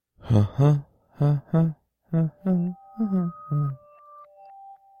This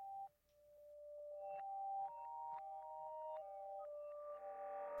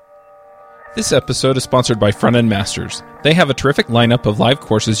episode is sponsored by Front End Masters. They have a terrific lineup of live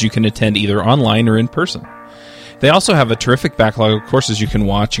courses you can attend either online or in person. They also have a terrific backlog of courses you can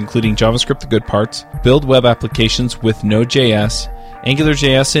watch, including JavaScript The Good Parts, Build Web Applications with Node.js,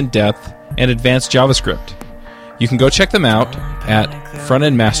 AngularJS in Depth, and Advanced JavaScript. You can go check them out at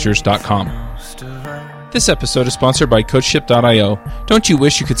frontendmasters.com. This episode is sponsored by CodeShip.io. Don't you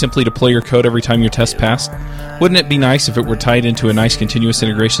wish you could simply deploy your code every time your test passed? Wouldn't it be nice if it were tied into a nice continuous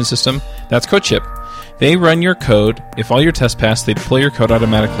integration system? That's CodeShip. They run your code. If all your tests pass, they deploy your code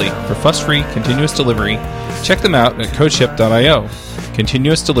automatically. For fuss-free, continuous delivery, check them out at CodeShip.io.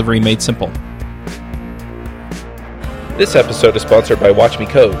 Continuous delivery made simple. This episode is sponsored by Watch Me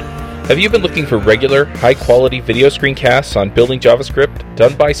Code. Have you been looking for regular, high-quality video screencasts on building JavaScript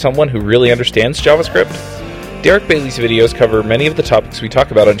done by someone who really understands JavaScript? Derek Bailey's videos cover many of the topics we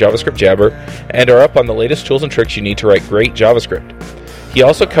talk about on JavaScript Jabber and are up on the latest tools and tricks you need to write great JavaScript. He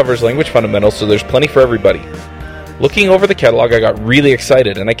also covers language fundamentals, so there's plenty for everybody. Looking over the catalog, I got really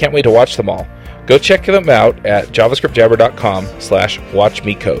excited, and I can't wait to watch them all. Go check them out at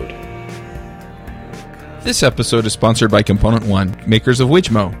javascriptjabber.com/watchmecode. This episode is sponsored by Component One, makers of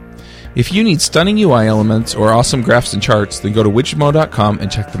Widgmo. If you need stunning UI elements or awesome graphs and charts, then go to widgmo.com and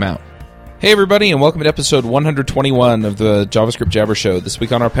check them out. Hey everybody, and welcome to episode 121 of the JavaScript Jabber Show. This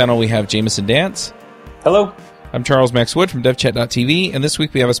week on our panel we have Jameson Dance. Hello. I'm Charles Max Wood from devchat.tv, and this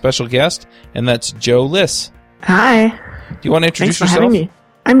week we have a special guest, and that's Jo Liss. Hi. Do you want to introduce Thanks yourself? For having me.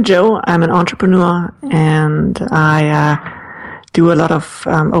 I'm Jo. I'm an entrepreneur, and I do a lot of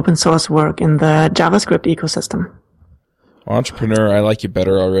open source work in the JavaScript ecosystem. Entrepreneur, I like you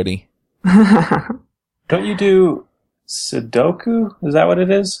better already. Don't you do Sudoku? Is that what it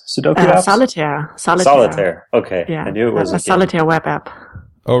is? Sudoku apps? Solitaire. Solitaire. Okay. Yeah. I knew it was a solitaire web app.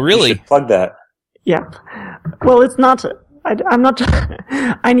 Oh, really? You should plug that. Yep. Well, it's not. I'm not.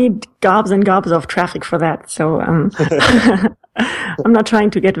 I need gobs and gobs of traffic for that. So I'm not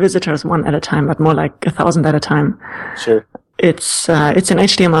trying to get visitors one at a time, but more like 1,000 at a time. Sure. It's an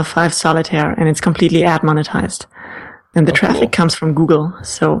HTML5 solitaire, and it's completely ad monetized. And the traffic comes from Google,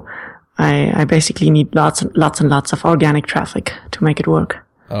 so I basically need lots and lots of organic traffic to make it work.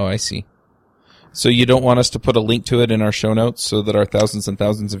 Oh, I see. So you don't want us to put a link to it in our show notes so that our thousands and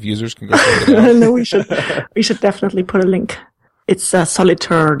thousands of users can go check it out? No, we should definitely put a link. It's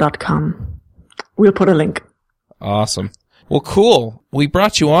solitaire.com. We'll put a link. Awesome. Well, cool. We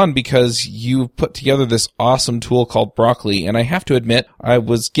brought you on because you put together this awesome tool called Broccoli, and I have to admit, I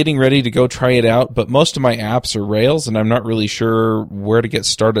was getting ready to go try it out, but most of my apps are Rails, and I'm not really sure where to get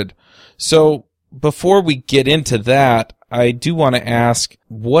started. So before we get into that, I do want to ask,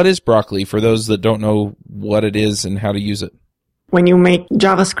 what is Broccoli for those that don't know what it is and how to use it? When you make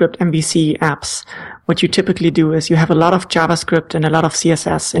JavaScript MVC apps, what you typically do is you have a lot of JavaScript and a lot of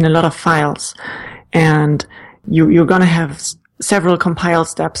CSS in a lot of files, and you're going to have several compile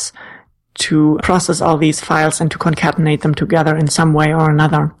steps to process all these files and to concatenate them together in some way or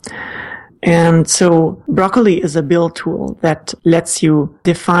another. And so Broccoli is a build tool that lets you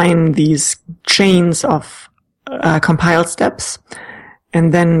define these chains of compile steps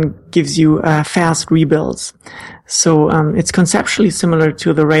and then gives you fast rebuilds. So it's conceptually similar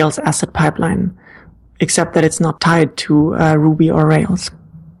to the Rails asset pipeline, except that it's not tied to Ruby or Rails.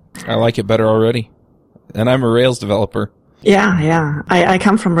 I like it better already. And I'm a Rails developer. Yeah. I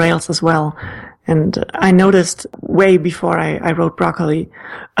come from Rails as well. And I noticed way before I wrote Broccoli,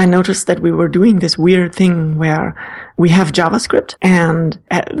 I noticed that we were doing this weird thing where we have JavaScript and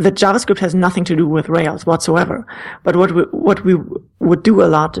the JavaScript has nothing to do with Rails whatsoever. But what we would do a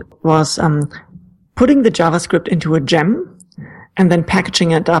lot was putting the JavaScript into a gem and then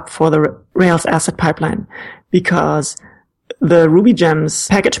packaging it up for the Rails asset pipeline, because the Ruby gems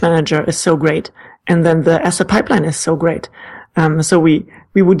package manager is so great and then the asset pipeline is so great. So we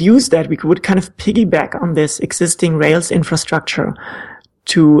would use that. We would kind of piggyback on this existing Rails infrastructure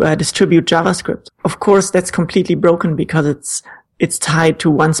to distribute JavaScript. Of course, that's completely broken because it's tied to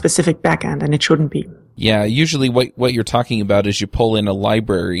one specific backend, and it shouldn't be. Yeah, usually what you're talking about is you pull in a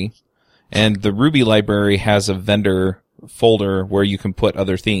library, and the Ruby library has a vendor folder where you can put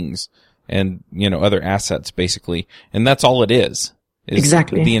other things and, other assets, basically. And that's all it is.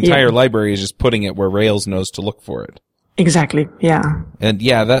 Exactly. The entire library is just putting it where Rails knows to look for it. Exactly, yeah. And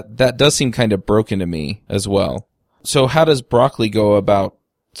yeah, that does seem kind of broken to me as well. So how does Broccoli go about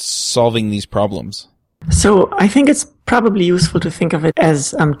solving these problems? So I think it's probably useful to think of it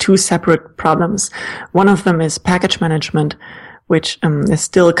as two separate problems. One of them is package management, which is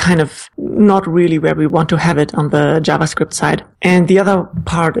still kind of not really where we want to have it on the JavaScript side. And the other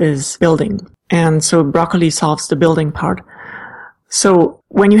part is building. And so Broccoli solves the building part. So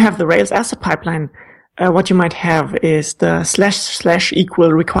when you have the Rails asset pipeline, what you might have is the /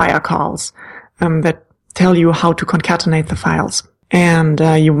 equal require calls that tell you how to concatenate the files. And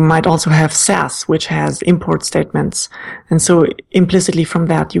you might also have Sass, which has import statements. And so implicitly from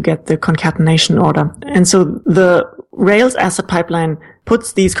that, you get the concatenation order. And so the Rails asset pipeline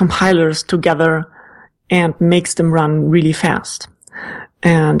puts these compilers together and makes them run really fast.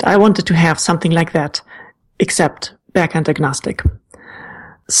 And I wanted to have something like that, except backend agnostic.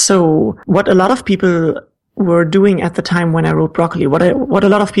 So what a lot of people were doing at the time when I wrote Broccoli, what a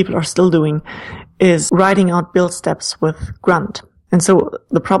lot of people are still doing is writing out build steps with grunt. And so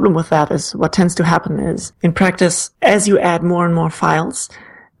the problem with that is what tends to happen is in practice, as you add more and more files,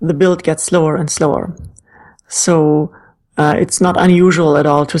 the build gets slower and slower. So it's not unusual at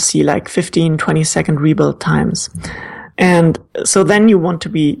all to see like 15, 20-second rebuild times. And so then you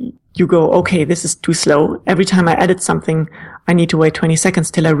go, okay, this is too slow. Every time I edit something, I need to wait 20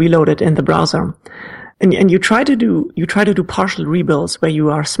 seconds till I reload it in the browser. And you try to do partial rebuilds where you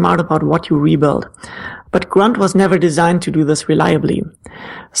are smart about what you rebuild. But Grunt was never designed to do this reliably.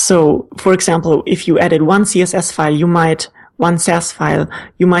 So, for example, if you added one CSS file, one Sass file,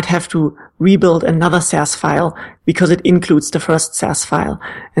 you might have to rebuild another Sass file because it includes the first Sass file.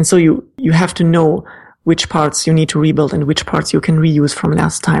 And so you have to know which parts you need to rebuild and which parts you can reuse from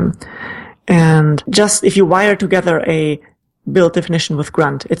last time. And just if you wire together a build definition with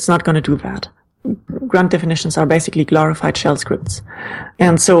Grunt, it's not going to do that. Grunt definitions are basically glorified shell scripts.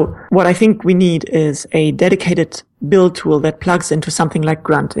 And so what I think we need is a dedicated build tool that plugs into something like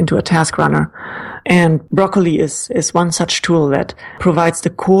Grunt, into a task runner. And Broccoli is one such tool that provides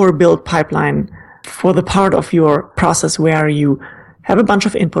the core build pipeline for the part of your process where you have a bunch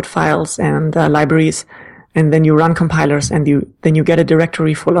of input files and libraries, and then you run compilers and then you get a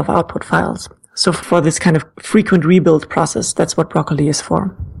directory full of output files. So for this kind of frequent rebuild process, that's what Broccoli is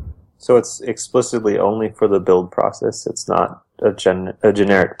for. So it's explicitly only for the build process. It's not a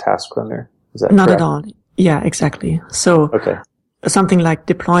generic task runner. Is that not correct? At all. Yeah, exactly. So okay. Something like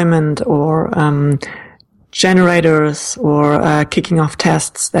deployment or generators or kicking off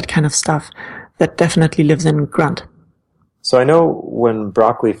tests, that kind of stuff, that definitely lives in Grunt. So I know when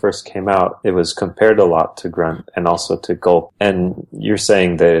Broccoli first came out, it was compared a lot to Grunt and also to Gulp. And you're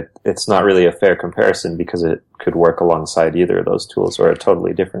saying that it's not really a fair comparison because it could work alongside either of those tools or a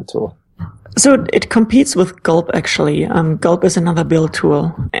totally different tool. So it competes with Gulp, actually. Gulp is another build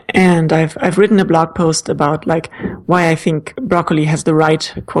tool. And I've written a blog post about like why I think Broccoli has the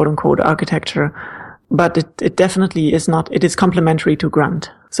right quote unquote architecture. But it definitely is not. It is complementary to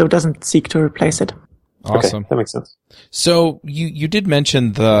Grunt. So it doesn't seek to replace it. Awesome. Okay, that makes sense. So you did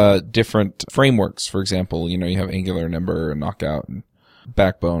mention the different frameworks. For example, you have Angular and Ember and Knockout and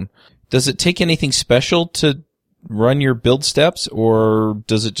Backbone. Does it take anything special to run your build steps, or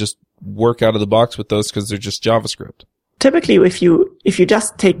does it just work out of the box with those because they're just JavaScript? Typically, if you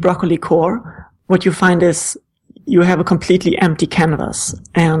just take Broccoli core, what you find is you have a completely empty canvas,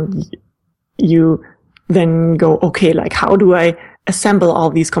 and you then go, okay, like how do I assemble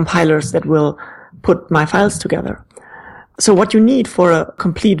all these compilers that will put my files together? So what you need for a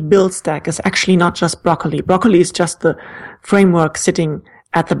complete build stack is actually not just Broccoli. Broccoli is just the framework sitting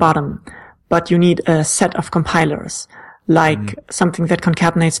at the bottom, but you need a set of compilers, like something that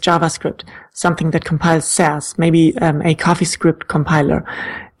concatenates JavaScript, something that compiles Sass, maybe a CoffeeScript compiler,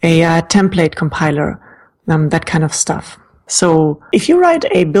 a template compiler, that kind of stuff. So if you write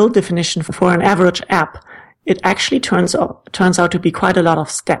a build definition for an average app, it actually turns out to be quite a lot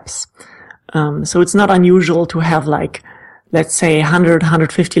of steps. So it's not unusual to have like, let's say 100,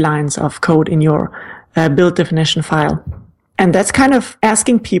 150 lines of code in your build definition file. And that's kind of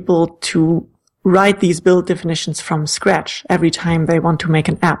asking people to write these build definitions from scratch every time they want to make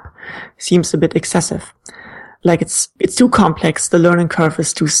an app. Seems a bit excessive. Like it's too complex. The learning curve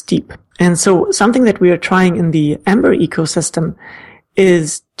is too steep. And so something that we are trying in the Ember ecosystem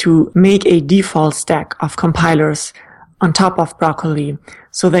is to make a default stack of compilers on top of Broccoli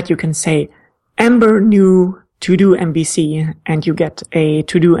so that you can say Ember new to-do MVC, and you get a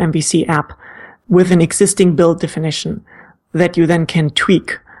to-do MVC app with an existing build definition that you then can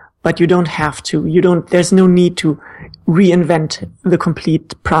tweak, but you don't have to. There's no need to reinvent the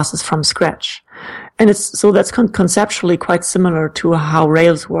complete process from scratch. And that's conceptually quite similar to how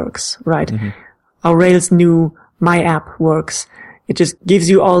Rails works, right? Mm-hmm. How Rails new My App works. It just gives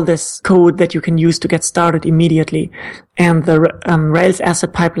you all this code that you can use to get started immediately. And the Rails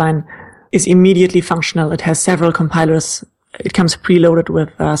asset pipeline is immediately functional. It has several compilers preloaded with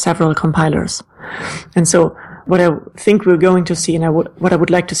several compilers. And so what I think we're going to see, and what I would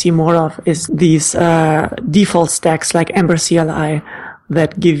like to see more of, is these default stacks like Ember CLI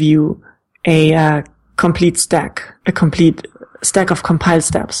that give you a complete stack of compile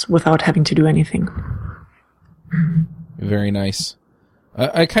steps without having to do anything. Very nice.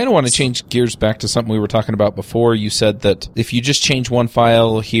 I kind of want to change gears back to something we were talking about before. You said that if you just change one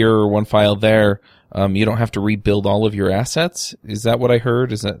file here or one file there, you don't have to rebuild all of your assets. Is that what I heard?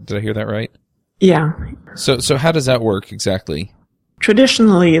 Did I hear that right? Yeah. So how does that work exactly?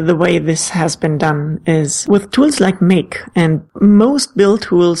 Traditionally, the way this has been done is with tools like Make, and most build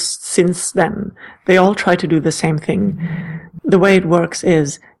tools since then, they all try to do the same thing. The way it works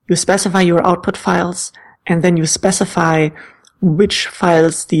is you specify your output files, and then you specify which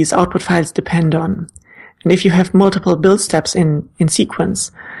files these output files depend on. And if you have multiple build steps in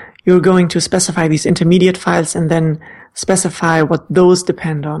sequence, you're going to specify these intermediate files and then specify what those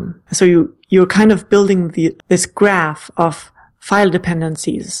depend on. So you're kind of building this graph of file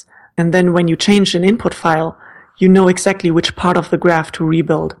dependencies. And then when you change an input file, you know exactly which part of the graph to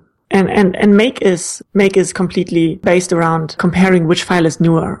rebuild. And Make is completely based around comparing which file is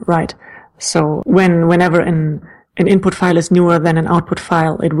newer, right? So whenever an input file is newer than an output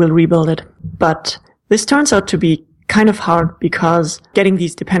file, it will rebuild it. But this turns out to be kind of hard because getting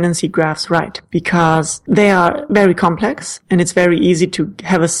these dependency graphs right, because they are very complex and it's very easy to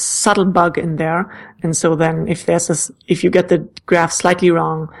have a subtle bug in there. And so then if you get the graph slightly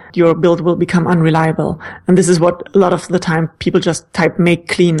wrong, your build will become unreliable. And this is what a lot of the time people just type make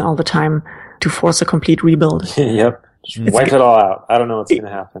clean all the time to force a complete rebuild. Yep. Just wipe it all out. I don't know what's going to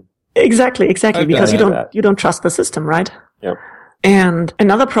happen. Exactly, because you don't trust the system, right? Yep. And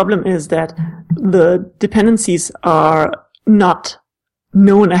another problem is that the dependencies are not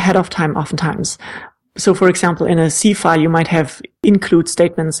known ahead of time oftentimes. So for example, in a C file, you might have include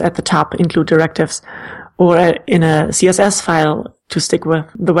statements at the top, include directives, or in a CSS file, to stick with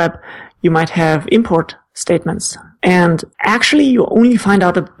the web, you might have import statements. And actually you only find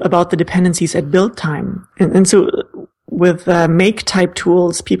out about the dependencies at build time. And so with make type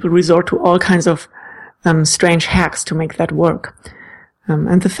tools, people resort to all kinds of strange hacks to make that work.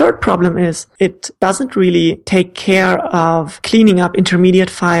 And the third problem is it doesn't really take care of cleaning up intermediate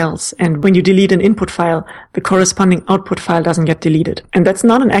files. And when you delete an input file, the corresponding output file doesn't get deleted. And that's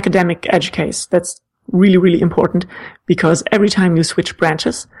not an academic edge case. That's really, really important because every time you switch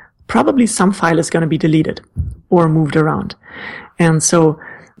branches, probably some file is going to be deleted or moved around. And so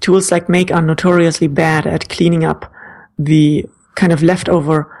tools like Make are notoriously bad at cleaning up the kind of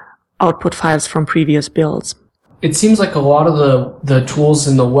leftover output files from previous builds. It seems like a lot of the tools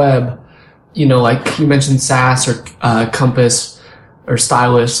in the web, like you mentioned Sass or Compass or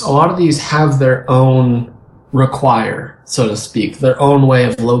Stylus, a lot of these have their own require, so to speak, their own way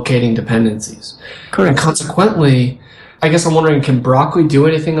of locating dependencies. Correct. And consequently, I guess I'm wondering, can Broccoli do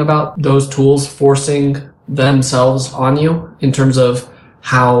anything about those tools forcing themselves on you in terms of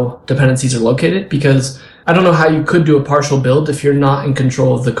how dependencies are located? Because I don't know how you could do a partial build if you're not in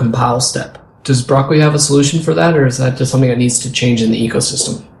control of the compile step. Does Broccoli have a solution for that, or is that just something that needs to change in the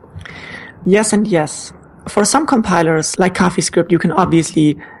ecosystem? Yes and yes. For some compilers, like CoffeeScript, you can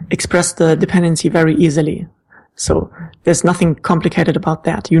obviously express the dependency very easily. So there's nothing complicated about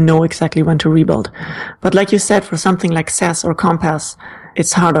that. You know exactly when to rebuild. But like you said, for something like Sass or Compass,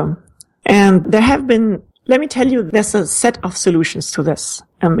 it's harder. And there have been, let me tell you, there's a set of solutions to this.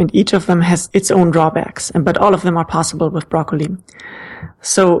 And each of them has its own drawbacks, but all of them are possible with Broccoli.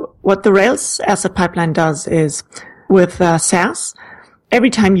 So what the Rails asset pipeline does is with Sass, every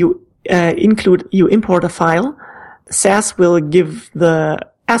time you import a file, Sass will give the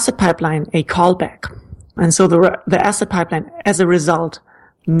asset pipeline a callback. And so the asset pipeline, as a result,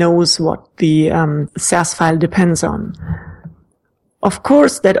 knows what the Sass file depends on. Of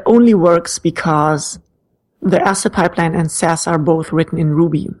course, that only works because the asset pipeline and Sass are both written in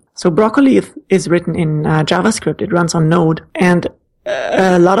Ruby. So Broccoli is written in JavaScript. It runs on Node. And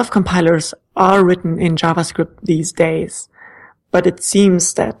a lot of compilers are written in JavaScript these days. But it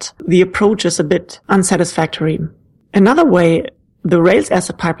seems that the approach is a bit unsatisfactory. Another way the Rails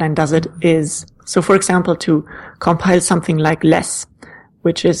asset pipeline does it is, so for example, to compile something like Less,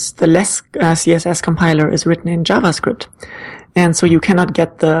 which is the Less CSS compiler is written in JavaScript. And so you cannot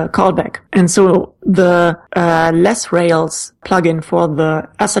get the callback. And so the Less Rails plugin for the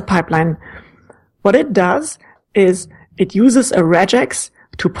asset pipeline, what it does is it uses a regex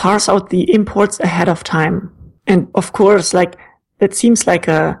to parse out the imports ahead of time. And of course, that seems like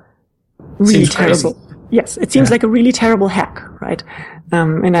a really terrible. Yes, it seems like a really terrible hack, right?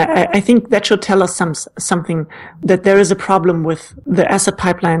 And I think that should tell us something, that there is a problem with the asset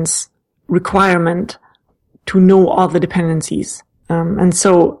pipeline's requirement to know all the dependencies. And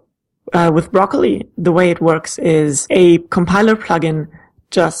so with Broccoli, the way it works is a compiler plugin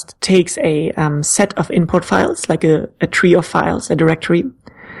just takes a set of input files, like a tree of files, a directory,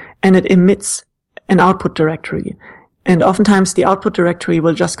 and it emits an output directory. And oftentimes the output directory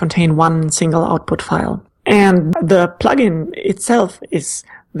will just contain one single output file. And the plugin itself is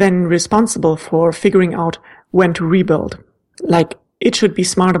then responsible for figuring out when to rebuild. Like, it should be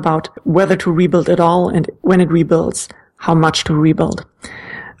smart about whether to rebuild at all, and when it rebuilds, how much to rebuild.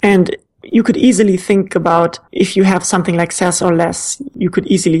 And you could easily think about, if you have something like SAS or less, you could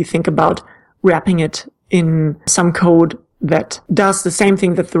easily think about wrapping it in some code that does the same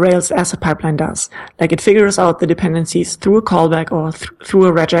thing that the Rails asset pipeline does. Like, it figures out the dependencies through a callback or through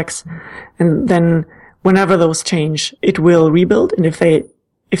a regex, and then whenever those change, it will rebuild. And if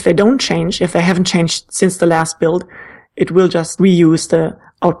they don't change, if they haven't changed since the last build, it will just reuse the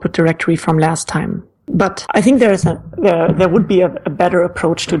output directory from last time. But I think there would be a better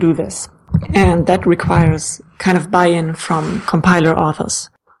approach to do this. And that requires kind of buy-in from compiler authors.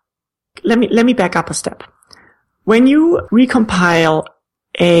 Let me back up a step. When you recompile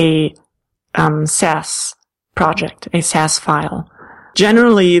a SAS project, a SAS file,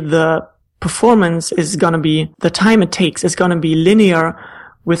 generally the performance is going to be, the time it takes is going to be linear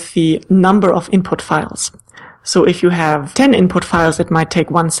with the number of input files. So if you have 10 input files, it might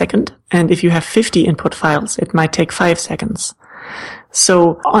take 1 second. And if you have 50 input files, it might take 5 seconds.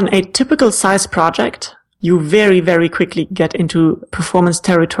 So on a typical size project, you very, very quickly get into performance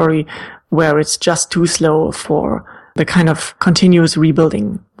territory where it's just too slow for the kind of continuous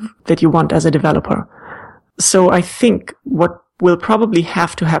rebuilding that you want as a developer. So I think what will probably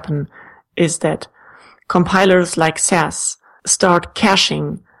have to happen is that compilers like SAS start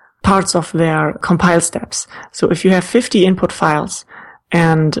caching parts of their compile steps. So if you have 50 input files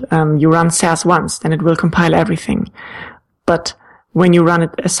and you run SAS once, then it will compile everything. But when you run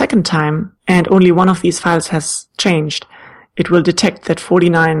it a second time and only one of these files has changed, it will detect that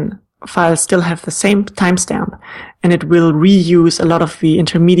 49 files still have the same timestamp, and it will reuse a lot of the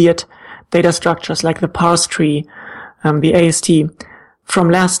intermediate data structures like the parse tree, the AST, from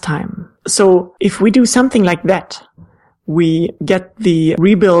last time. So if we do something like that, we get the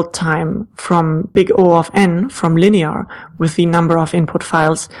rebuild time from big O of n, from linear, with the number of input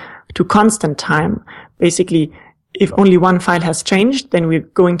files, to constant time. Basically, if only one file has changed, then we're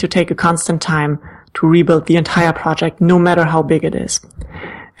going to take a constant time to rebuild the entire project, no matter how big it is.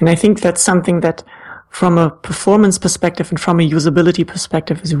 And I think that's something that, from a performance perspective and from a usability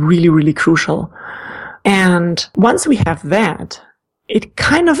perspective, is really, really crucial. And once we have that, it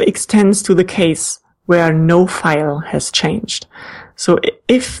kind of extends to the case where no file has changed. So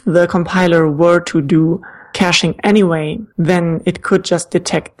if the compiler were to do caching anyway, then it could just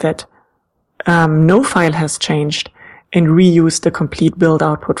detect that no file has changed and reuse the complete build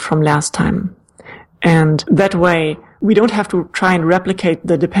output from last time. And that way, we don't have to try and replicate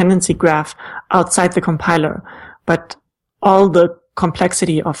the dependency graph outside the compiler, but all the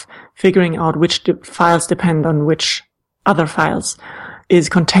complexity of figuring out which files depend on which other files is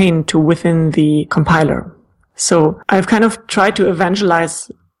contained to within the compiler. So I've kind of tried to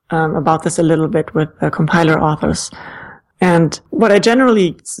evangelize about this a little bit with compiler authors. And what I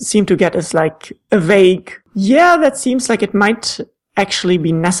generally seem to get is like a vague, yeah, that seems like it might actually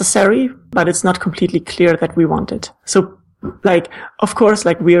be necessary, but it's not completely clear that we want it. So, like, of course,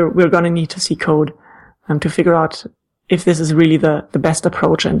 like we're going to need to see code to figure out if this is really the best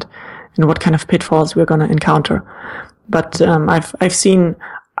approach and what kind of pitfalls we're going to encounter. But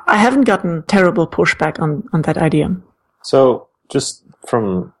I haven't gotten terrible pushback on that idea. So just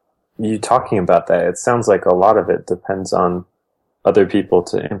from you talking about that, it sounds like a lot of it depends on other people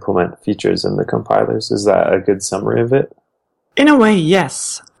to implement features in the compilers. Is that a good summary of it? In a way,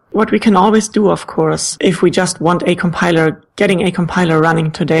 yes. What we can always do, of course, if we just want getting a compiler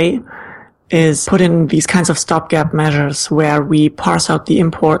running today, is put in these kinds of stopgap measures where we parse out the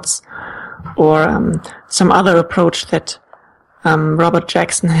imports, or some other approach that Robert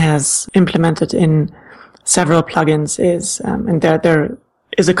Jackson has implemented in several plugins is, and there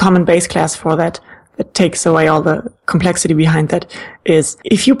is a common base class for that takes away all the complexity behind that, is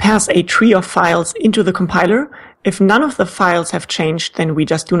if you pass a tree of files into the compiler, if none of the files have changed, then we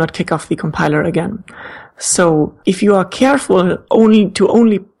just do not kick off the compiler again. So if you are careful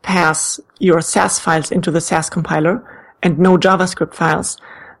only pass your SAS files into the SAS compiler and no JavaScript files,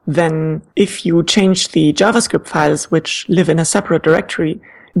 then if you change the JavaScript files, which live in a separate directory,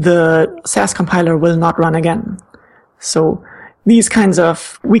 the Sass compiler will not run again. So these kinds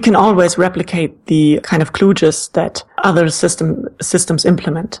of, we can always replicate the kind of kludges that other systems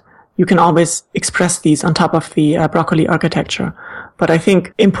implement. You can always express these on top of the Broccoli architecture. But I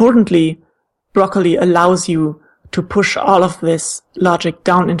think importantly, Broccoli allows you to push all of this logic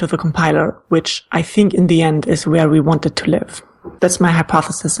down into the compiler, which I think in the end is where we want it to live. That's my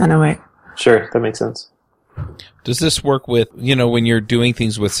hypothesis anyway. Sure, that makes sense. Does this work with, when you're doing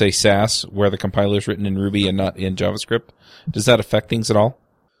things with, say, Sass, where the compiler is written in Ruby and not in JavaScript? Does that affect things at all?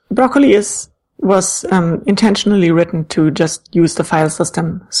 Broccoli was intentionally written to just use the file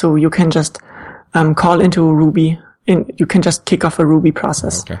system. So you can just call into Ruby. You can just kick off a Ruby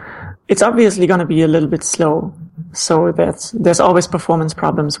process. Okay. It's obviously going to be a little bit slow. So there's always performance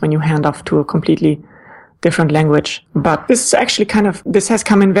problems when you hand off to a completely different language. But this is actually this has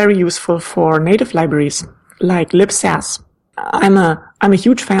come in very useful for native libraries like libsass. I'm a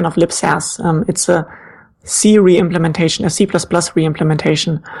huge fan of libsass. It's a C reimplementation, a C++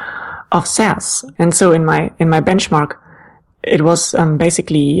 reimplementation of Sass. And so in my benchmark, it was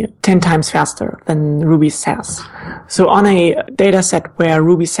basically 10 times faster than Ruby Sass. So on a data set where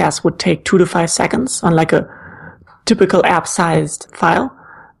Ruby Sass would take 2 to 5 seconds on like a typical app-sized file,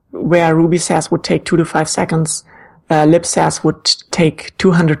 where Ruby Sass would take 2 to 5 seconds, libsass would take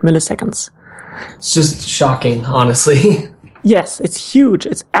 200 milliseconds. It's just shocking, honestly. Yes, it's huge.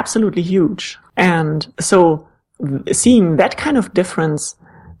 It's absolutely huge. And so seeing that kind of difference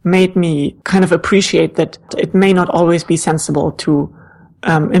made me kind of appreciate that it may not always be sensible to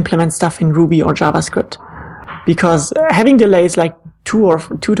implement stuff in Ruby or JavaScript, because having delays like 2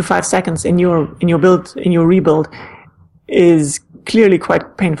 to 5 seconds in your rebuild is clearly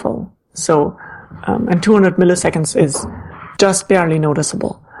quite painful. So and 200 milliseconds is just barely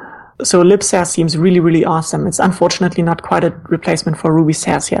noticeable. So libsass seems really, really awesome. It's unfortunately not quite a replacement for Ruby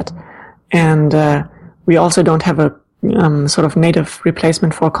Sass yet. And we also don't have a sort of native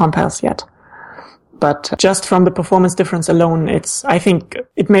replacement for compilers yet. But just from the performance difference alone, I think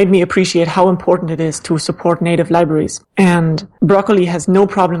it made me appreciate how important it is to support native libraries. And Broccoli has no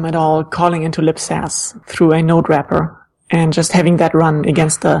problem at all calling into libsass through a node wrapper and just having that run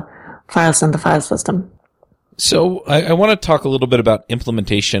against the files in the file system. So I want to talk a little bit about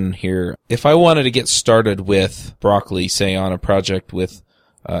implementation here. If I wanted to get started with Broccoli, say on a project with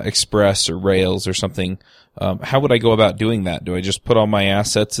Express or Rails or something, how would I go about doing that? Do I just put all my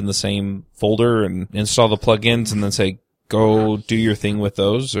assets in the same folder and install the plugins and then say, go do your thing with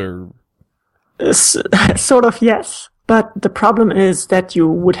those? Or sort of, yes. But the problem is that you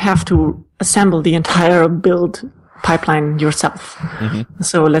would have to assemble the entire build pipeline yourself. Mm-hmm.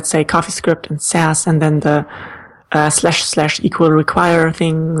 So let's say CoffeeScript and Sass, and then the / equal require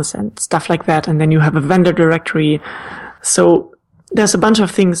things and stuff like that. And then you have a vendor directory. So there's a bunch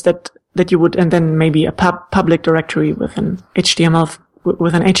of things that you would, and then maybe a public directory with an HTML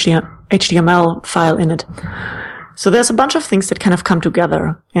file in it. So there's a bunch of things that kind of come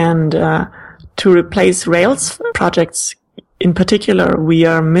together. And to replace Rails projects in particular, we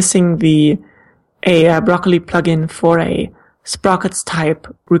are missing a Broccoli plugin for a sprockets type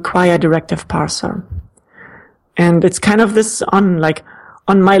require directive parser. And it's kind of this on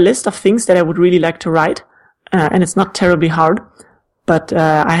my list of things that I would really like to write. And it's not terribly hard, but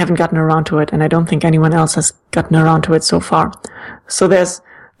I haven't gotten around to it, and I don't think anyone else has gotten around to it so far. So there's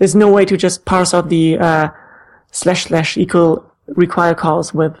no way to just parse out the / equal require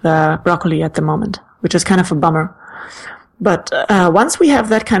calls with Broccoli at the moment, which is kind of a bummer. But once we have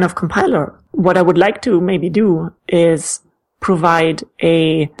that kind of compiler, what I would like to maybe do is provide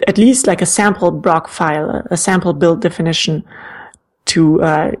at least like a sample Broc file, a sample build definition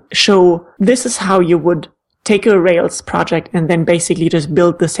to show this is how you would take a Rails project and then basically just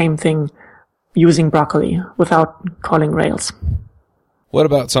build the same thing using Broccoli without calling Rails. What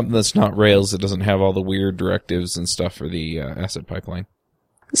about something that's not Rails that doesn't have all the weird directives and stuff for the asset pipeline?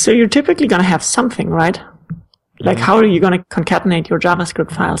 So you're typically going to have something, right? Like, how are you going to concatenate your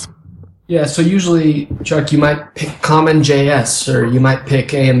JavaScript files? Yeah, so usually, Chuck, you might pick Common.js, or you might pick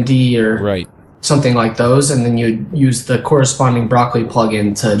AMD, or something like those, and then you'd use the corresponding Broccoli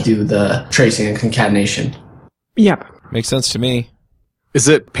plugin to do the tracing and concatenation. Yep. Makes sense to me. Is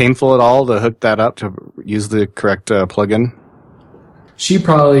it painful at all to hook that up to use the correct plugin? She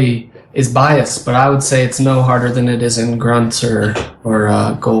probably is biased, but I would say it's no harder than it is in Grunt or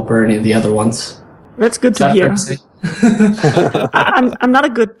Gulp or any of the other ones. That's good to hear. I'm not a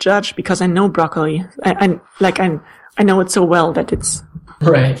good judge because I know Broccoli. I know it so well that it's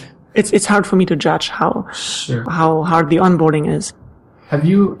right. It's hard for me to judge how hard the onboarding is. Have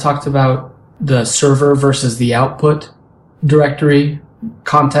you talked about the server versus the output directory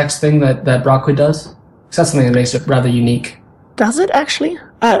context thing that Broccoli does? Because that's something that makes it rather unique. Does it actually?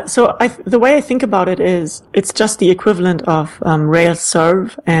 The way I think about it is it's just the equivalent of Rails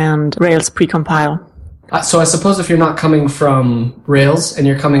serve and Rails precompile. So I suppose if you're not coming from Rails and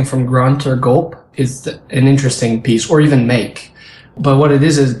you're coming from Grunt or Gulp, is an interesting piece, or even Make. But what it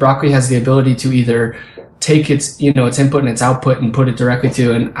is Broccoli has the ability to either take its input and its output and put it directly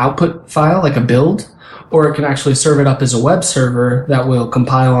to an output file, like a build, or it can actually serve it up as a web server that will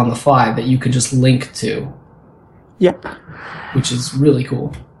compile on the fly that you can just link to. Yep. Which is really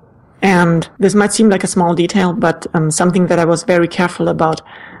cool. And this might seem like a small detail, but something that I was very careful about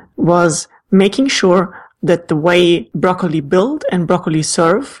was making sure that the way Broccoli build and Broccoli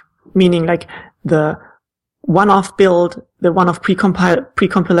serve, meaning like the one-off build, the one-off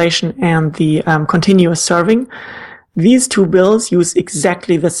precompilation, and the continuous serving, these two builds use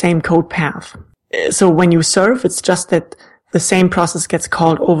exactly the same code path. So when you serve, it's just that the same process gets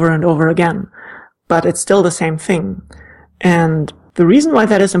called over and over again, but it's still the same thing. And the reason why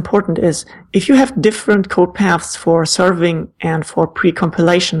that is important is if you have different code paths for serving and for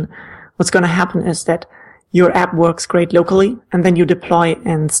precompilation, what's going to happen is that your app works great locally and then you deploy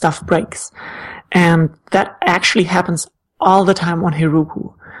and stuff breaks. And that actually happens all the time on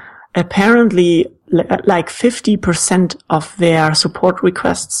Heroku. Apparently, like 50% of their support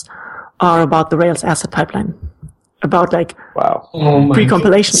requests are about the Rails asset pipeline. About like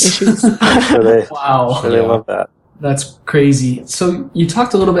pre-compilation issues. Wow. Really love that. That's crazy. So you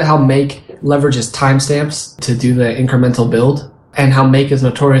talked a little bit how Make leverages timestamps to do the incremental build, and how Make is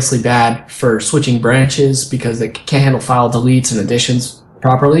notoriously bad for switching branches because it can't handle file deletes and additions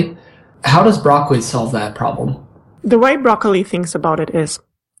properly. How does Broccoli solve that problem? The way Broccoli thinks about it is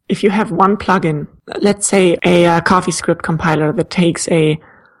if you have one plugin, let's say a CoffeeScript compiler that takes a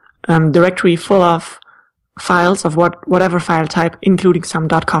directory full of files of whatever file type, including some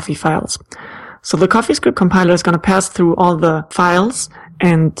 .coffee files. So the CoffeeScript compiler is going to pass through all the files,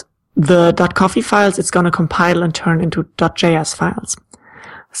 and the .coffee files it's going to compile and turn into .js files.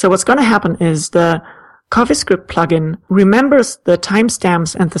 So what's going to happen is the CoffeeScript plugin remembers the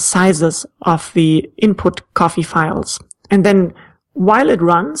timestamps and the sizes of the input coffee files. And then while it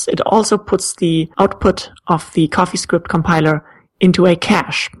runs, it also puts the output of the CoffeeScript compiler into a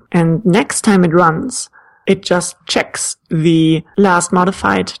cache. And next time it runs, it just checks the last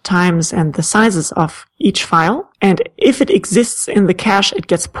modified times and the sizes of each file. And if it exists in the cache, it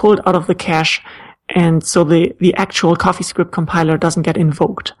gets pulled out of the cache. And so the actual CoffeeScript compiler doesn't get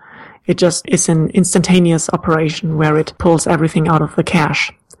invoked. It just is an instantaneous operation where it pulls everything out of the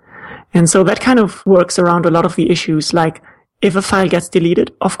cache. And so that kind of works around a lot of the issues. Like if a file gets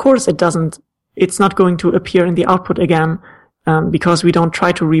deleted, of course it's not going to appear in the output again, because we don't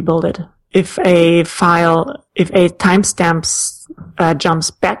try to rebuild it. If a timestamp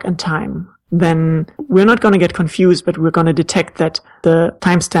jumps back in time, then we're not going to get confused, but we're going to detect that the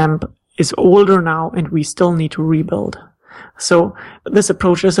timestamp is older now and we still need to rebuild. So this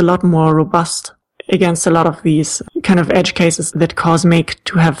approach is a lot more robust against a lot of these kind of edge cases that cause Make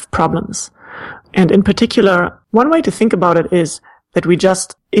to have problems. And in particular, one way to think about it is that we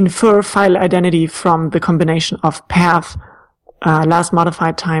just infer file identity from the combination of path, last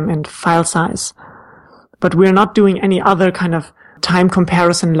modified time, and file size. But we're not doing any other kind of time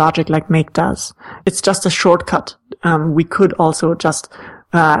comparison logic like Make does. It's just a shortcut. We could also just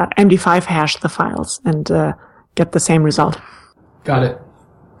MD5 hash the files and get the same result. Got it.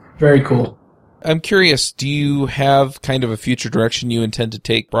 Very cool. I'm curious, do you have kind of a future direction you intend to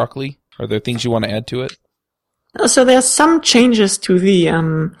take Broccoli? Are there things you want to add to it? So there's some changes to the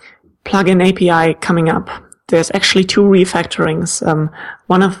plugin API coming up. There's actually 2 refactorings.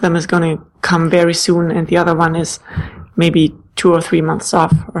 One of them is going to come very soon, and the other one is maybe 2 or 3 months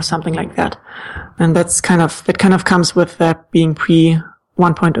off or something like that. And that kind of comes with that being pre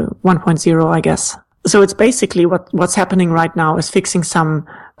 1.0, I guess. So it's basically what's happening right now is fixing some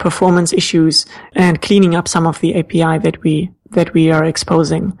performance issues and cleaning up some of the API that we are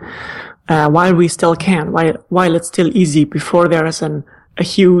exposing, while we still can, while it's still easy before there is a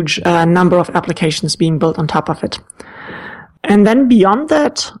huge number of applications being built on top of it. And then beyond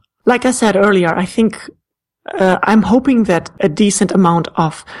that, like I said earlier, I think I'm hoping that a decent amount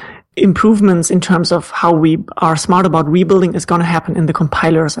of improvements in terms of how we are smart about rebuilding is going to happen in the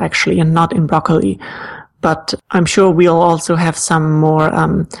compilers actually, and not in Broccoli. But I'm sure we'll also have some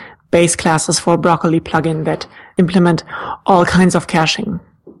more base classes for Broccoli plugin that implement all kinds of caching.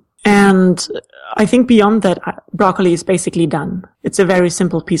 And I think beyond that, Broccoli is basically done. It's a very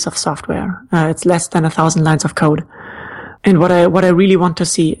simple piece of software. It's less than 1,000 lines of code. And what I really want to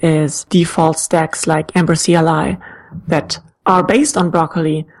see is default stacks like Ember CLI that are based on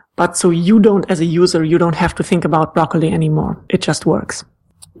Broccoli, but so you don't, as a user, you don't have to think about Broccoli anymore. It just works.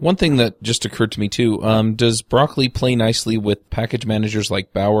 One thing that just occurred to me too, does Broccoli play nicely with package managers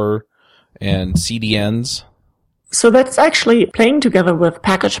like Bower and CDNs? So that's actually playing together with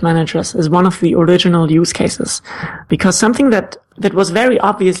package managers is one of the original use cases, because something that was very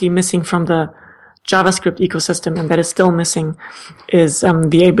obviously missing from the JavaScript ecosystem and that is still missing is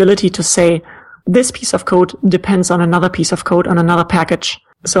the ability to say this piece of code depends on another piece of code on another package.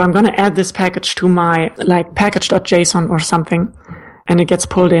 So I'm going to add this package to my like package.json or something, and it gets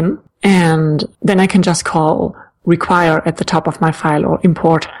pulled in, and then I can just call require at the top of my file or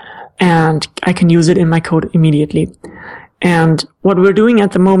import, and I can use it in my code immediately. And what we're doing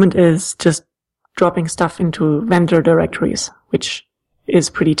at the moment is just dropping stuff into vendor directories, which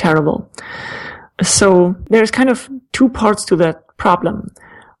is pretty terrible. So there's kind of two parts to that problem.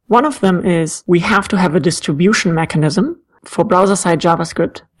 One of them is we have to have a distribution mechanism for browser-side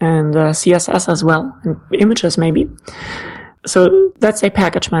JavaScript and CSS as well, and images maybe. So that's a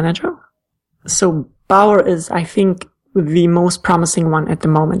package manager. So Bower is, I think, the most promising one at the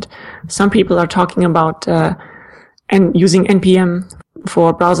moment. Some people are talking about and using NPM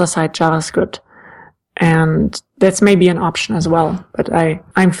for browser-side JavaScript, and that's maybe an option as well. But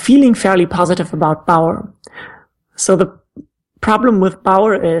I'm feeling fairly positive about Bower. So the problem with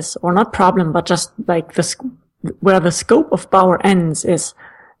Bower is, or not problem, but just like where the scope of Bower ends is,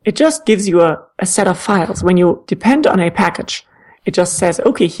 it just gives you a set of files. When you depend on a package, it just says,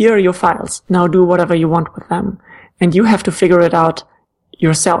 okay, here are your files. Now do whatever you want with them. And you have to figure it out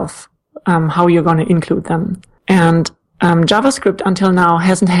yourself, how you're going to include them. And JavaScript until now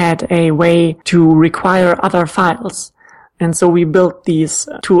hasn't had a way to require other files. And so we built these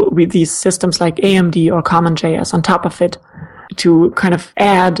systems like AMD or CommonJS on top of it to kind of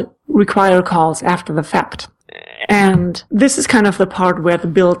add require calls after the fact. And this is kind of the part where the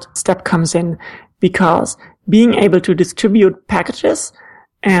build step comes in, because being able to distribute packages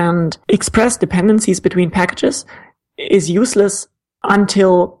and express dependencies between packages is useless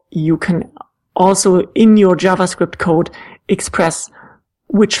until you can also in your JavaScript code express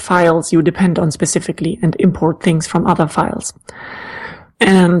which files you depend on specifically and import things from other files.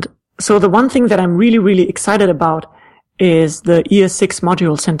 And so the one thing that I'm really, really excited about is the ES6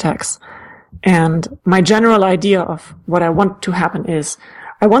 module syntax. And my general idea of what I want to happen is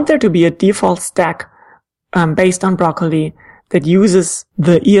I want there to be a default stack based on Broccoli that uses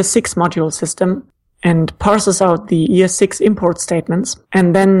the ES6 module system and parses out the ES6 import statements.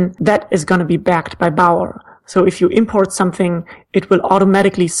 And then that is going to be backed by Bower. So if you import something, it will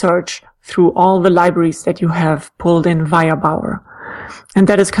automatically search through all the libraries that you have pulled in via Bower. And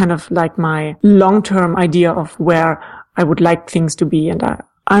that is kind of like my long-term idea of where I would like things to be. And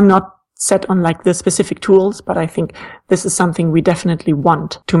I'm not set on like the specific tools, but I think this is something we definitely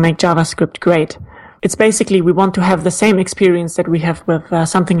want to make JavaScript great. It's basically we want to have the same experience that we have with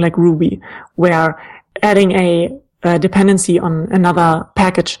something like Ruby, where adding a dependency on another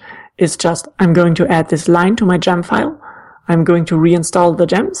package is just, I'm going to add this line to my gem file, I'm going to reinstall the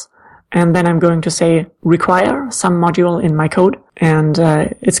gems, and then I'm going to say require some module in my code, and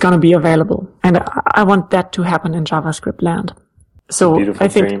it's going to be available. And I want that to happen in JavaScript land. So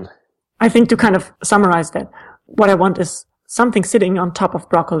I think to kind of summarize that, what I want is something sitting on top of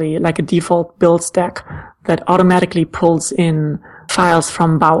Broccoli, like a default build stack that automatically pulls in files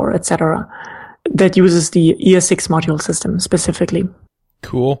from Bower, etc., that uses the ES6 module system specifically.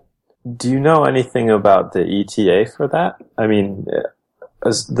 Cool. Do you know anything about the ETA for that? I mean,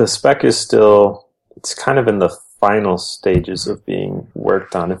 as the spec is still, it's kind of in the final stages of being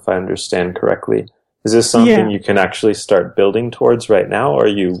worked on, if I understand correctly. Is this something you can actually start building towards right now, or are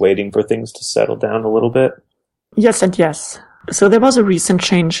you waiting for things to settle down a little bit? Yes and yes. So there was a recent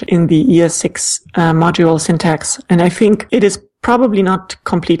change in the ES6 module syntax, and I think it is probably not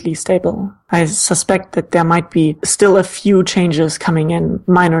completely stable. I suspect that there might be still a few changes coming in,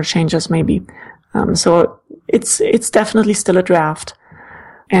 minor changes maybe. So it's definitely still a draft.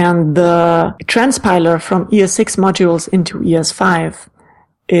 And the transpiler from ES6 modules into ES5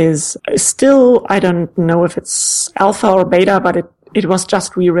 is still, I don't know if it's alpha or beta, but it was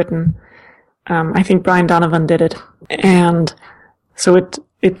just rewritten. I think Brian Donovan did it. And so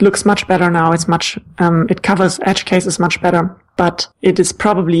it looks much better now. It's much, it covers edge cases much better, but it is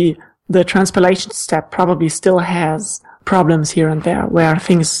probably, the transpilation step probably still has problems here and there where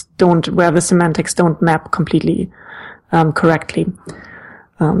where the semantics don't map completely, correctly.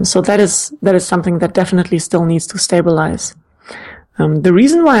 So that is something that definitely still needs to stabilize. The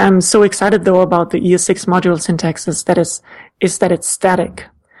reason why I'm so excited though about the ES6 module syntax is that it's static.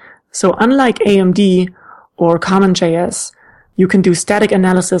 So unlike AMD or CommonJS, you can do static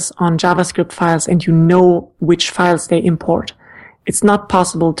analysis on JavaScript files and you know which files they import. It's not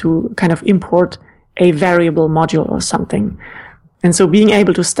possible to kind of import a variable module or something. And so being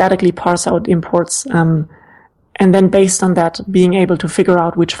able to statically parse out imports, and then based on that, being able to figure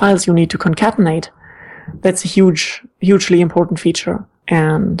out which files you need to concatenate, that's a hugely important feature.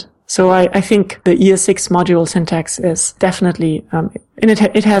 And so I think the ES6 module syntax is definitely, and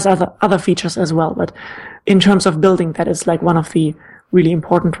it has other features as well, but in terms of building, that is like one of the really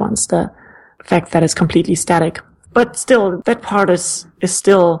important ones, the fact that it's completely static. But still, that part is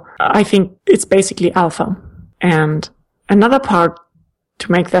still, I think it's basically alpha. And another part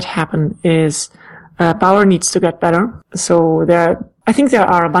to make that happen is Bower needs to get better. So I think there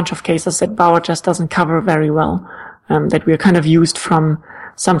are a bunch of cases that Bower just doesn't cover very well, that we're kind of used from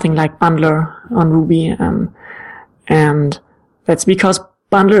something like Bundler on Ruby. And that's because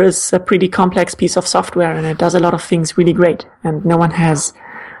Bundler is a pretty complex piece of software and it does a lot of things really great. And no one has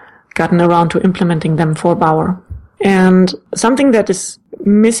gotten around to implementing them for Bower. And something that is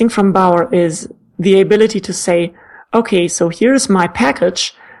missing from Bower is the ability to say, okay, so here's my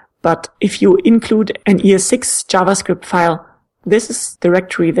package, but if you include an ES6 JavaScript file, this is the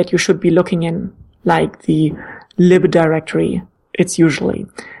directory that you should be looking in, like the lib directory, it's usually.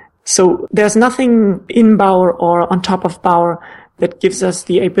 So there's nothing in Bower or on top of Bower that gives us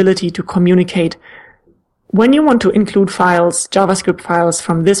the ability to communicate. When you want to include files, JavaScript files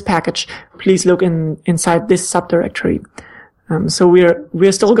from this package, please look inside this subdirectory. So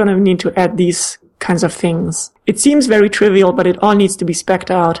we're still going to need to add these kinds of things. It seems very trivial, but it all needs to be spec'd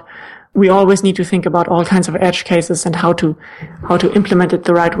out. We always need to think about all kinds of edge cases and how to implement it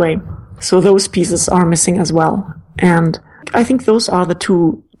the right way. So those pieces are missing as well. And I think those are the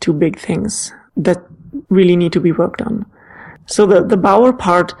two big things that really need to be worked on. So the Bower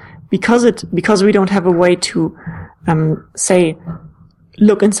part, because we don't have a way to say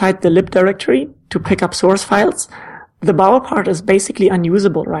look inside the lib directory to pick up source files, the Bower part is basically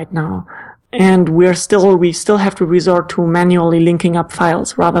unusable right now. And we still have to resort to manually linking up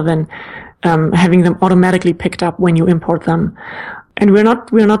files rather than having them automatically picked up when you import them. And we're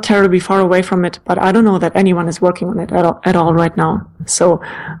not terribly far away from it, but I don't know that anyone is working on it at all right now. So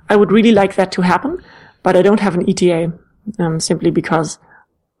I would really like that to happen, but I don't have an ETA, simply because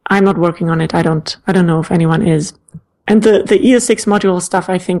I'm not working on it. I don't know if anyone is. And the ES6 module stuff,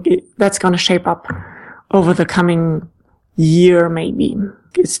 I think that's going to shape up over the coming year, maybe.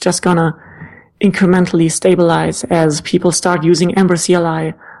 It's just going to incrementally stabilize as people start using Ember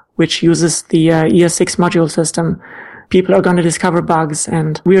CLI, which uses the ES6 module system. People are going to discover bugs,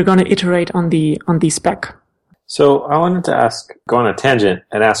 and we are going to iterate on the spec. So I wanted to go on a tangent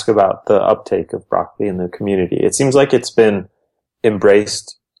and ask about the uptake of Broccoli in the community. It seems like it's been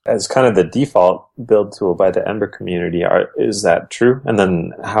embraced as kind of the default build tool by the Ember community. Is that true? And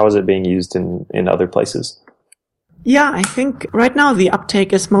then how is it being used in other places? Yeah, I think right now the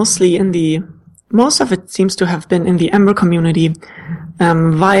uptake is mostly most of it seems to have been in the Ember community,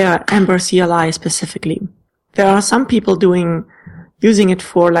 via Ember CLI specifically. There are some people using it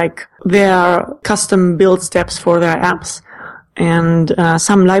for like their custom build steps for their apps, and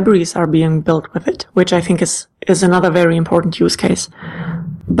some libraries are being built with it, which I think is another very important use case.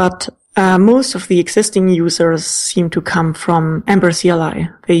 But most of the existing users seem to come from Ember CLI.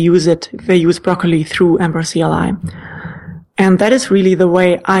 They use Broccoli through Ember CLI. And that is really the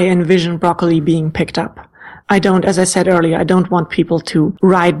way I envision Broccoli being picked up. As I said earlier, I don't want people to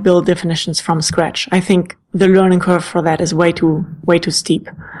write build definitions from scratch. I think the learning curve for that is way too steep.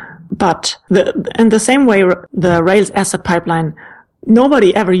 But in the same way, the Rails asset pipeline,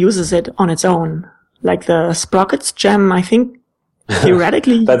 nobody ever uses it on its own. Like the Sprockets gem, I think,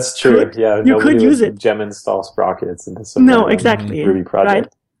 theoretically, that's true. You could use it. Gem install Sprockets into some exactly. Ruby project. Right?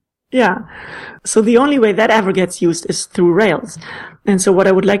 Yeah. So the only way that ever gets used is through Rails. And so what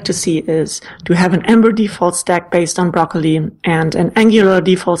I would like to see is to have an Ember default stack based on Broccoli, and an Angular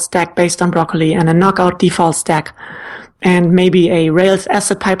default stack based on Broccoli, and a Knockout default stack, and maybe a Rails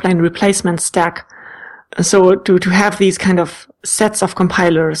asset pipeline replacement stack. So to have these kind of sets of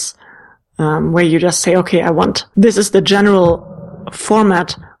compilers, where you just say, okay, this is the general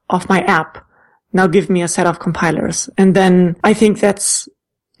format of my app. Now give me a set of compilers. And then I think that's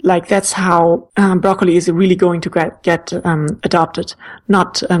how Broccoli is really going to get adopted,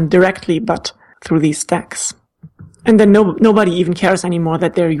 not directly, but through these stacks. And then nobody even cares anymore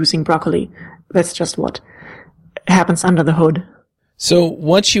that they're using Broccoli. That's just what happens under the hood. So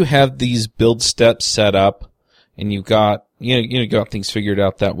once you have these build steps set up and you've got got things figured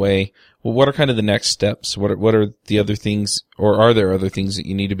out that way, well, what are kind of the next steps? What are the other things, or are there other things that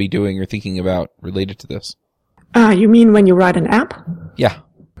you need to be doing or thinking about related to this? You mean when you write an app? Yeah.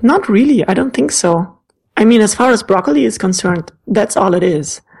 Not really. I don't think so. I mean, as far as Broccoli is concerned, that's all it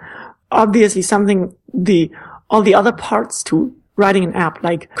is. Obviously, all the other parts to writing an app,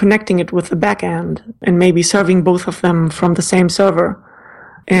 like connecting it with the backend and maybe serving both of them from the same server,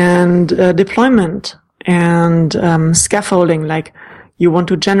 and deployment and scaffolding, like you want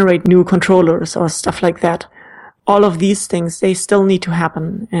to generate new controllers or stuff like that. All of these things, they still need to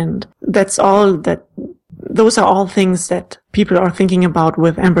happen. And those are all things that people are thinking about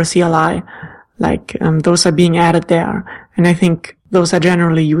with Ember CLI. Like, those are being added there. And I think those are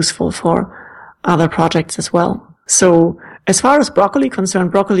generally useful for other projects as well. So as far as Broccoli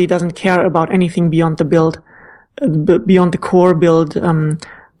concerned, Broccoli doesn't care about anything beyond the build, beyond the core build,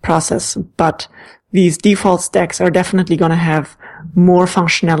 process. But these default stacks are definitely going to have more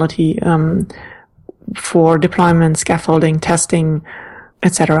functionality, for deployment, scaffolding, testing,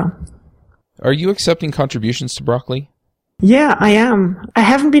 etc. Are you accepting contributions to Broccoli? Yeah, I am. I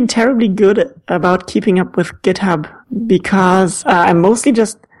haven't been terribly good about keeping up with GitHub because I'm mostly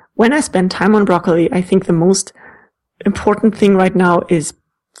just, when I spend time on Broccoli, I think the most important thing right now is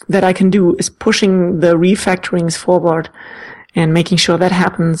that I can do is pushing the refactorings forward and making sure that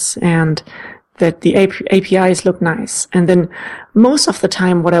happens and that the APIs look nice. And then most of the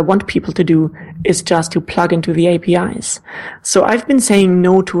time, what I want people to do is just to plug into the APIs. So I've been saying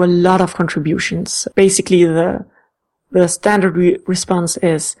no to a lot of contributions. Basically, the standard response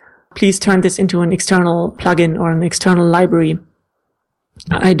is, please turn this into an external plugin or an external library.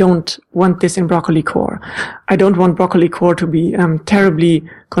 I don't want this in Broccoli Core. I don't want Broccoli Core to be terribly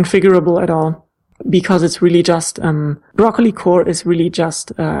configurable at all, because it's really just Broccoli Core is really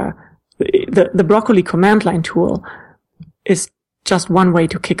just the Broccoli command line tool is just one way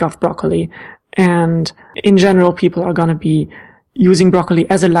to kick off Broccoli. And in general, people are going to be using Broccoli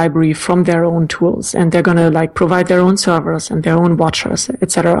as a library from their own tools, and they're going to provide their own servers and their own watchers,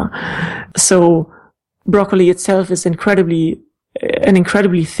 etc. So Broccoli itself is an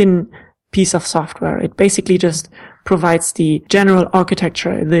incredibly thin piece of software. It basically just provides the general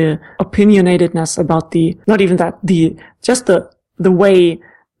architecture, the opinionatedness about just the way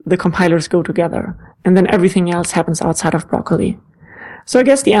the compilers go together, and then everything else happens outside of Broccoli. So I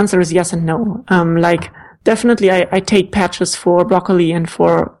guess the answer is yes and no. Definitely I take patches for Broccoli and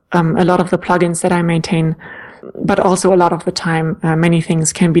for a lot of the plugins that I maintain, but also a lot of the time, many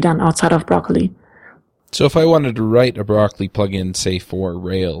things can be done outside of Broccoli. So if I wanted to write a Broccoli plugin, say for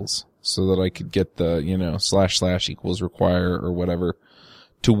Rails, so that I could get the, / require or whatever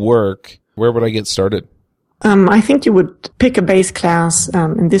to work, where would I get started? I think you would pick a base class.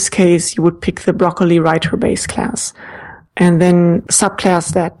 In this case, you would pick the Broccoli writer base class and then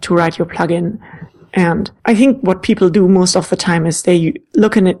subclass that to write your plugin. And I think what people do most of the time is they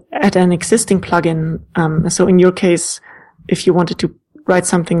look at an existing plugin. So in your case, if you wanted to write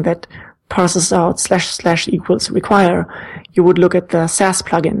something that parses out // require, you would look at the SAS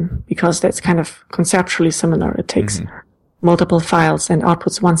plugin, because that's kind of conceptually similar. It takes multiple files and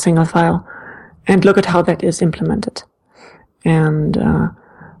outputs one single file, and look at how that is implemented. And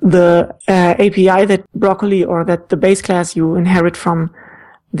the API that Broccoli or that the base class you inherit from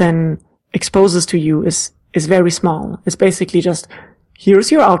then exposes to you is very small. It's basically just,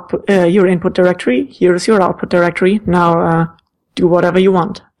 here's your output, your input directory, here's your output directory, now do whatever you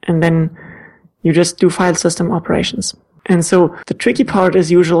want. And then you just do file system operations. And so the tricky part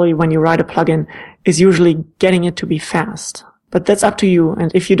is usually when you write a plugin is usually getting it to be fast. But that's up to you.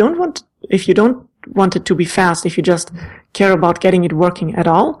 And if you don't want it to be fast, if you just care about getting it working at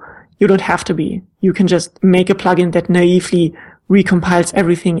all, you don't have to be. You can just make a plugin that naively recompiles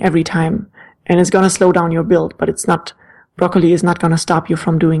everything every time. And it's going to slow down your build, but Broccoli is not going to stop you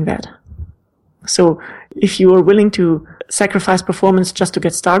from doing that. So if you are willing to sacrifice performance just to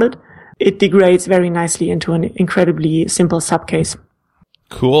get started, it degrades very nicely into an incredibly simple subcase.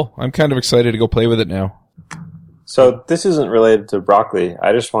 Cool. I'm kind of excited to go play with it now. So this isn't related to Broccoli.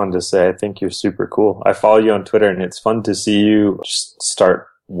 I just wanted to say I think you're super cool. I follow you on Twitter, and it's fun to see you just start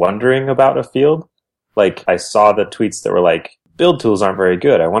wondering about a field. Like, I saw the tweets that were like, build tools aren't very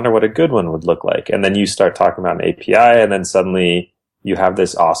good. I wonder what a good one would look like. And then you start talking about an API, and then suddenly you have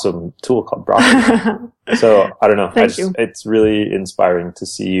this awesome tool called Broccoli. So I don't know. It's really inspiring to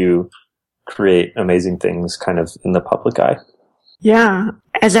see you create amazing things kind of in the public eye. Yeah.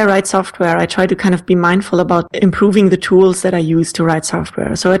 As I write software, I try to kind of be mindful about improving the tools that I use to write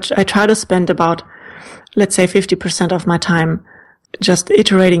software. So I try to spend about, let's say, 50% of my time just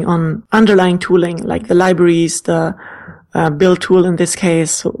iterating on underlying tooling, like the libraries, the build tool in this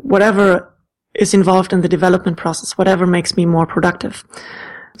case, whatever is involved in the development process, whatever makes me more productive.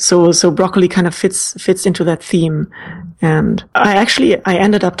 So Broccoli kind of fits into that theme. And I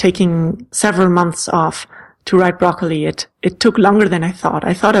ended up taking several months off to write Broccoli. It took longer than I thought.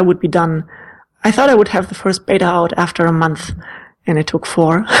 I thought I would be done. I thought I would have the first beta out after a month, and it took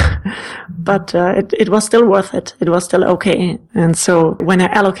 4. But it was still worth it. It was still okay. And so when I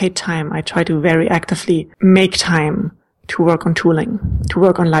allocate time, I try to very actively make time to work on tooling, to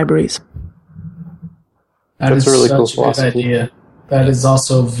work on libraries. That's a really cool philosophy. Good idea. That is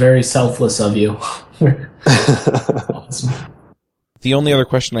also very selfless of you. Awesome. The only other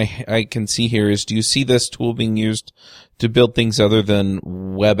question I can see here is, do you see this tool being used to build things other than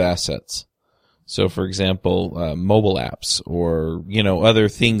web assets? So, for example, mobile apps or, other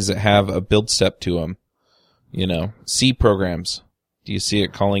things that have a build step to them, C programs. Do you see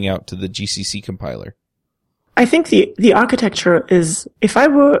it calling out to the GCC compiler? I think the architecture is, if I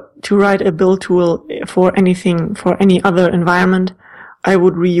were to write a build tool for anything, for any other environment, I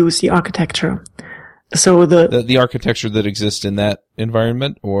would reuse the architecture. So the architecture that exists in that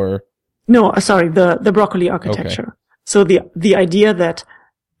environment, or? No, sorry, the Broccoli architecture. Okay. So the idea that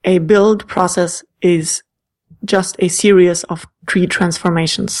a build process is just a series of tree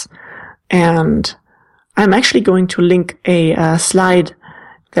transformations. And I'm actually going to link a slide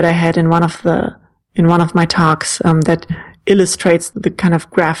that I had in one of my talks that illustrates the kind of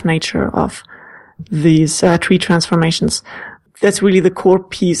graph nature of these tree transformations. That's really the core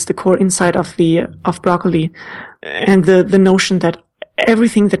piece, the core insight of Broccoli, and the notion that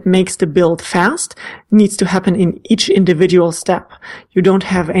everything that makes the build fast needs to happen in each individual step. You don't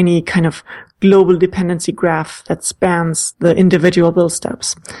have any kind of global dependency graph that spans the individual build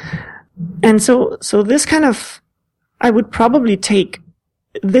steps. And so this kind of, I would probably take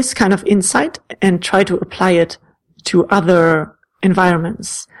this kind of insight and try to apply it to other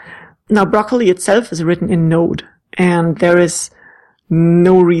environments. Now, Broccoli itself is written in Node, and there is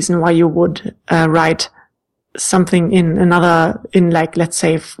no reason why you would write something let's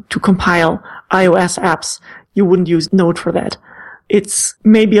say, to compile iOS apps. You wouldn't use Node for that. It's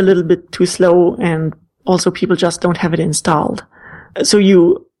maybe a little bit too slow, and also people just don't have it installed. So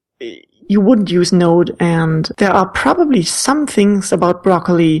you wouldn't use Node, and there are probably some things about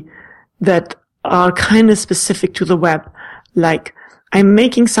Broccoli that are kind of specific to the web. Like, I'm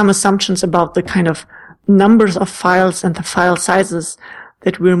making some assumptions about the kind of numbers of files and the file sizes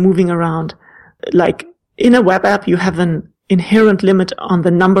that we're moving around. Like, in a web app, you have an inherent limit on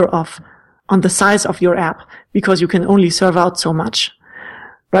the size of your app, because you can only serve out so much,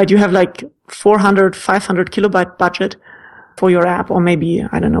 right? You have like 400, 500 kilobyte budget for your app, or maybe,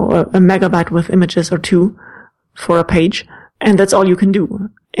 I don't know, a megabyte with images or 2 for a page. And that's all you can do.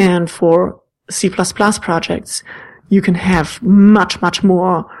 And for C++ projects, you can have much, much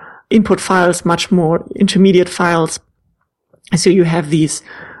more input files, much more intermediate files. So you have these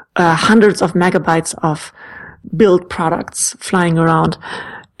hundreds of megabytes of build products flying around.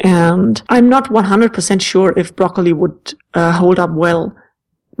 And I'm not 100% sure if Broccoli would hold up well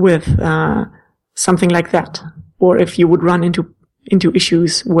with something like that, or if you would run into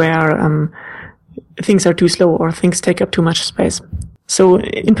issues where things are too slow or things take up too much space. So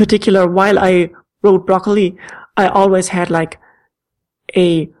in particular, while I wrote Broccoli, I always had like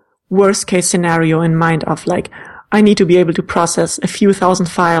a worst case scenario in mind of like, I need to be able to process a few thousand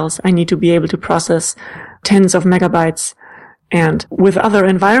files. I need to be able to process tens of megabytes. And with other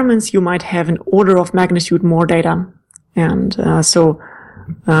environments, you might have an order of magnitude more data. And so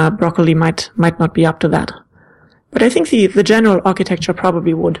Broccoli might not be up to that. But I think the general architecture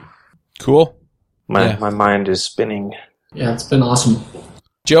probably would. Cool. My mind is spinning. Yeah, it's been awesome.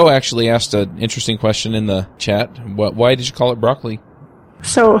 Joe actually asked an interesting question in the chat. Why did you call it Broccoli?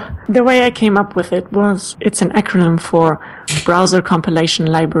 So the way I came up with it was, it's an acronym for Browser Compilation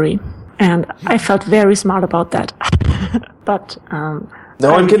Library. And I felt very smart about that. But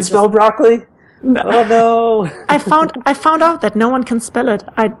no one can spell broccoli? No. Oh no. I found out that no one can spell it.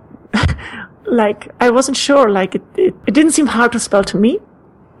 I wasn't sure, like it didn't seem hard to spell to me,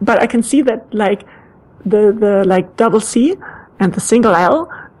 but I can see that like the like double C and the single L,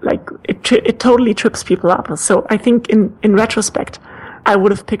 like it totally trips people up. So I think in retrospect, I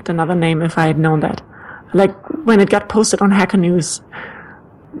would have picked another name if I had known that. Like when it got posted on Hacker News,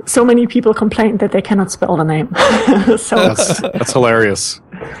 so many people complained that they cannot spell the name. So that's hilarious.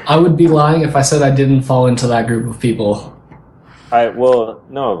 I would be lying if I said I didn't fall into that group of people.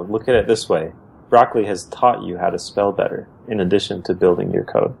 No, look at it this way. Broccoli has taught you how to spell better, in addition to building your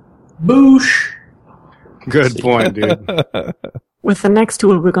code. Boosh! Good point, dude. With the next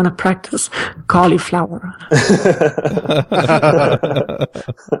tool, we're going to practice cauliflower.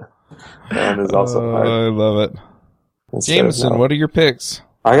 That is also hard. I love it. Jameson, what are your picks?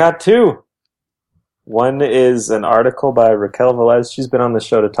 I got two. One is an article by Raquel Velez. She's been on the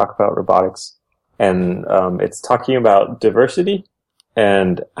show to talk about robotics. And it's talking about diversity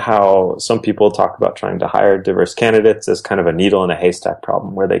and how some people talk about trying to hire diverse candidates as kind of a needle in a haystack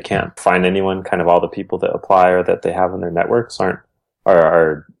problem where they can't find anyone. Kind of all the people that apply or that they have in their networks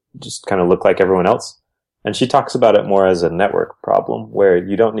are just kind of look like everyone else. And she talks about it more as a network problem where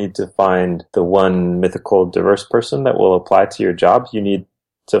you don't need to find the one mythical diverse person that will apply to your job. You need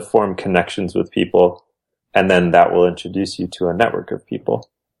to form connections with people, and then that will introduce you to a network of people.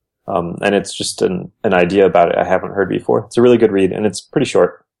 And it's just an idea about it I haven't heard before. It's a really good read, and it's pretty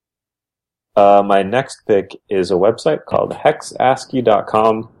short. My next pick is a website called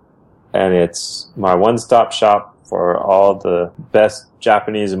hexascii.com, and it's my one-stop shop for all the best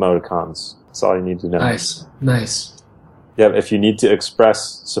Japanese emoticons. That's all you need to know. Nice. Yeah, if you need to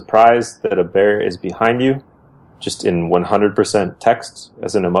express surprise that a bear is behind you, just in 100% text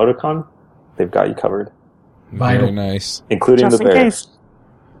as an emoticon, they've got you covered. Very nice. Including Just the bear. in case.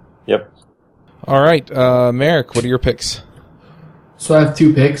 Yep. All right, Merrick, what are your picks? So I have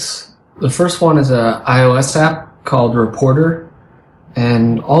two picks. The first one is a iOS app called Reporter.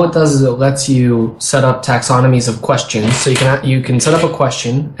 And all it does is it lets you set up taxonomies of questions. So you can set up a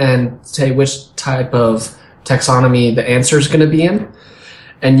question and say which type of taxonomy the answer is going to be in.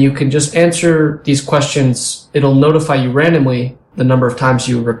 And you can just answer these questions. It'll notify you randomly the number of times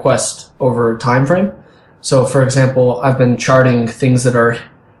you request over a time frame. So, for example, I've been charting things that are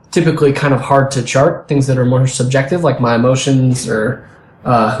typically kind of hard to chart, things that are more subjective, like my emotions or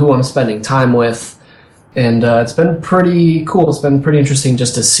who I'm spending time with. And it's been pretty cool. It's been pretty interesting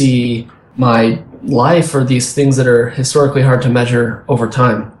just to see my life or these things that are historically hard to measure over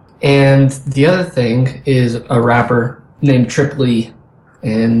time. And the other thing is a rapper named Trip Lee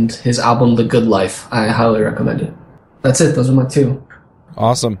and his album The Good Life. I highly recommend it. That's it. Those are my two.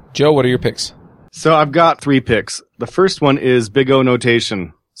 Awesome. Joe, what are your picks? So I've got three picks. The first one is Big O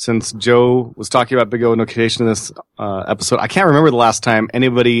Notation. Since Joe was talking about Big O Notation in this episode, I can't remember the last time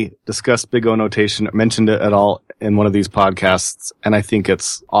anybody discussed Big O Notation or mentioned it at all in one of these podcasts, and I think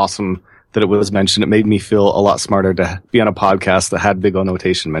it's awesome that it was mentioned. It made me feel a lot smarter to be on a podcast that had Big O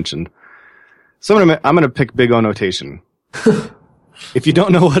Notation mentioned. So I'm going to pick Big O Notation. If you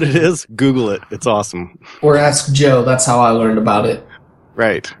don't know what it is, Google it. It's awesome. Or ask Joe. That's how I learned about it.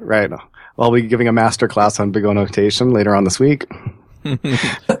 Right. I'll be giving a master class on Big O Notation later on this week.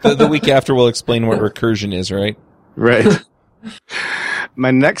 The week after we'll explain what recursion is, right? Right.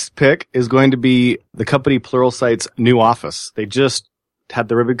 My next pick is going to be the company Pluralsight's new office. They just had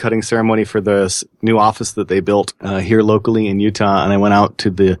the ribbon cutting ceremony for this new office that they built here locally in Utah, and I went out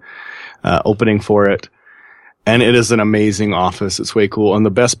to the opening for it. And it is an amazing office. It's way cool. And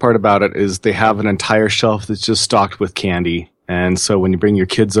the best part about it is they have an entire shelf that's just stocked with candy. And so when you bring your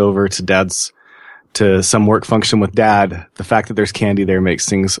kids over to some work function with dad, the fact that there's candy there makes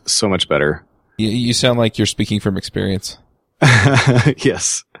things so much better. You sound like you're speaking from experience.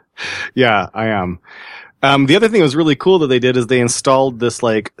 Yes. Yeah, I am. The other thing that was really cool that they did is they installed this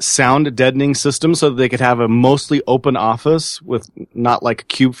like sound deadening system so that they could have a mostly open office with not like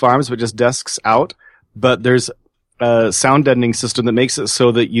cube farms, but just desks out. But there's a sound deadening system that makes it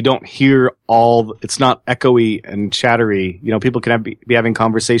so that you don't hear it's not echoey and chattery. You know, people can be having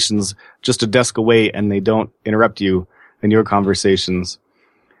conversations just a desk away and they don't interrupt you in your conversations.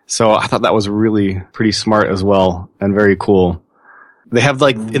 So I thought that was really pretty smart as well and very cool. They have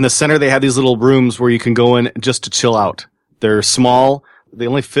like in the center, they have these little rooms where you can go in just to chill out. They're small. They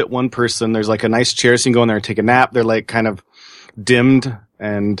only fit one person. There's like a nice chair so you can go in there and take a nap. They're like kind of dimmed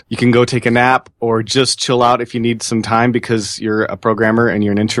and you can go take a nap or just chill out if you need some time because you're a programmer and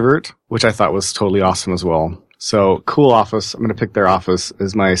you're an introvert, which I thought was totally awesome as well. So cool office. I'm going to pick their office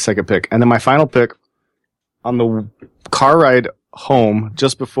as my second pick. And then my final pick on the car ride home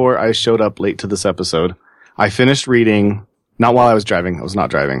just before I showed up late to this episode, I finished reading, not while I was driving. I was not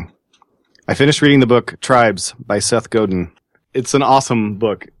driving. I finished reading the book Tribes by Seth Godin. It's an awesome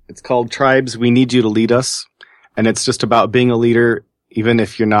book. It's called Tribes, We Need You to Lead Us. And it's just about being a leader, even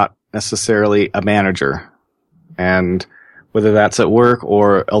if you're not necessarily a manager. And whether that's at work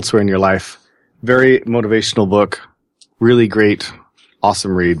or elsewhere in your life. Very motivational book. Really great.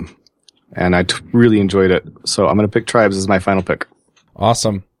 Awesome read. And I really enjoyed it. So I'm going to pick Tribes as my final pick.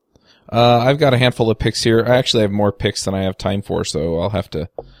 Awesome. I've got a handful of picks here. I actually have more picks than I have time for, so I'll have to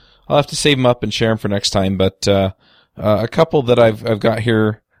save them up and share them for next time. But a couple that I've got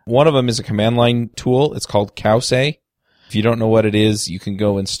here. One of them is a command line tool. It's called Cowsay. If you don't know what it is, you can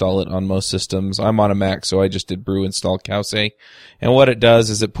go install it on most systems. I'm on a Mac, so I just did brew install Cowsay. And what it does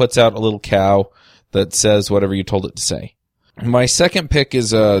is it puts out a little cow that says whatever you told it to say. My second pick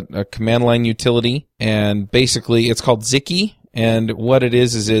is a command line utility, and basically it's called Ziki, and what it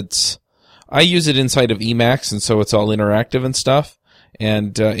is I use it inside of Emacs, and so it's all interactive and stuff,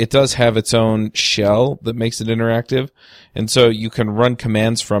 and it does have its own shell that makes it interactive, and so you can run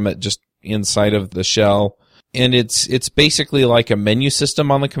commands from it just inside of the shell, and it's basically like a menu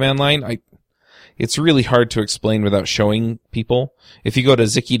system on the command line. It's really hard to explain without showing people. If you go to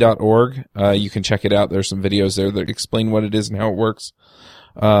ziki.org, you can check it out. There's some videos there that explain what it is and how it works.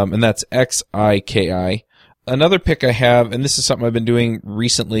 And that's Xiki. Another pick I have, and this is something I've been doing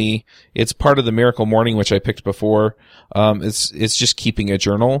recently, it's part of the Miracle Morning, which I picked before. It's just keeping a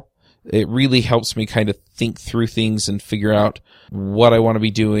journal. It really helps me kind of think through things and figure out what I want to be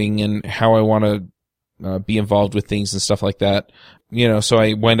doing and how I want to be involved with things and stuff like that. So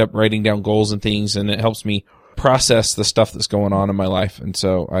I wind up writing down goals and things, and it helps me process the stuff that's going on in my life. And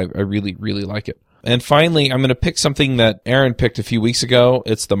so I really, really like it. And finally, I'm going to pick something that Aaron picked a few weeks ago.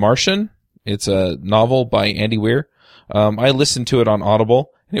 It's The Martian. It's a novel by Andy Weir. I listened to it on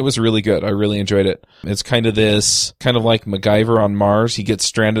Audible, and it was really good. I really enjoyed it. It's kind of like MacGyver on Mars. He gets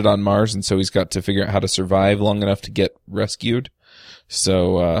stranded on Mars, and so he's got to figure out how to survive long enough to get rescued.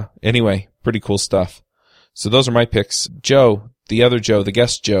 So anyway, pretty cool stuff. So those are my picks. Joe, the other Joe, the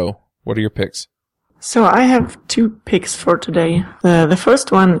guest Joe, what are your picks? So I have 2 picks for today. The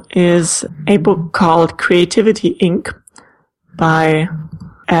first one is a book called Creativity Inc. by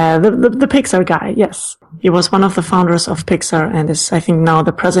the Pixar guy, yes. He was one of the founders of Pixar and is, I think, now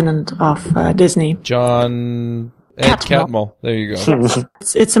the president of Disney. John Catmull. There you go.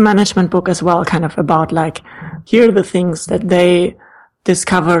 It's a management book as well, kind of about here are the things that they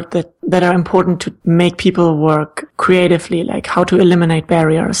discovered that are important to make people work creatively, like how to eliminate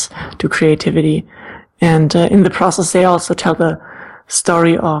barriers to creativity. And in the process, they also tell the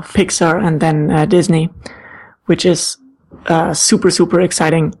story of Pixar and then Disney, which is super, super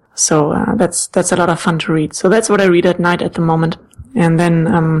exciting. So that's a lot of fun to read. So that's what I read at night at the moment. And then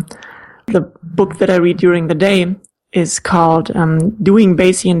the book that I read during the day is called Doing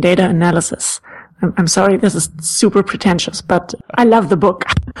Bayesian Data Analysis. I'm sorry, this is super pretentious, but I love the book.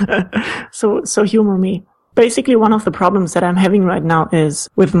 So humor me. Basically, one of the problems that I'm having right now is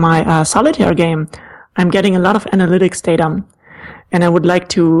with my solitaire game, I'm getting a lot of analytics data, and I would like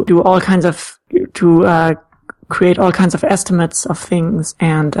to do all kinds of, create all kinds of estimates of things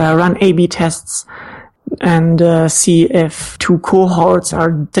and run A/B tests and see if 2 cohorts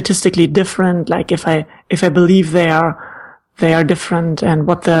are statistically different, like if I believe they are different and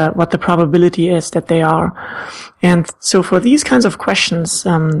what the probability is that they are. And so for these kinds of questions,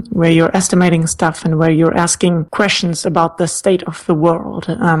 where you're estimating stuff and where you're asking questions about the state of the world,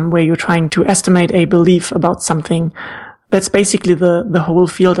 where you're trying to estimate a belief about something, that's basically the whole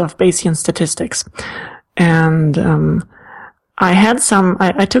field of Bayesian statistics. And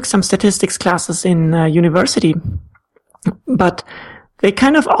I took some statistics classes in university, but they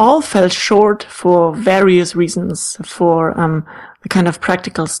kind of all fell short for various reasons for the kind of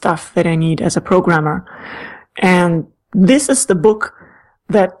practical stuff that I need as a programmer. And this is the book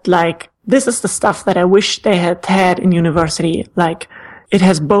that, this is the stuff that I wish they had in university. It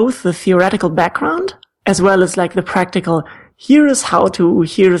has both the theoretical background as well as the practical. Here's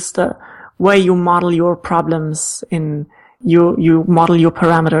the way you model your problems you model your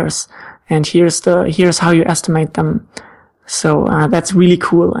parameters, and here's how you estimate them. So that's really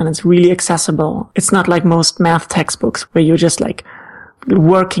cool, and it's really accessible. It's not like most math textbooks where you're just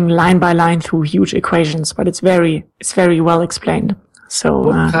working line by line through huge equations, but it's very well explained. So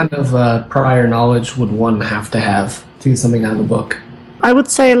what kind of prior knowledge would one have to get something out of the book? I would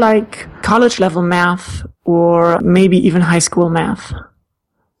say college level math or maybe even high school math,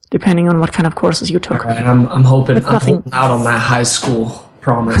 depending on what kind of courses you took. Right, I'm holding out on that high school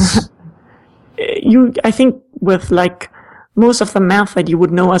promise. I think with most of the math that you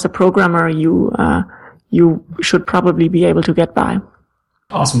would know as a programmer, you should probably be able to get by.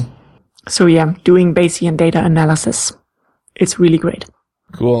 Awesome. So yeah, doing Bayesian data analysis. It's really great.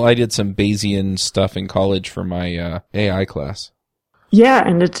 Cool. I did some Bayesian stuff in college for my AI class. Yeah,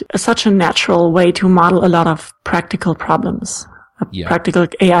 and it's such a natural way to model a lot of practical problems. Practical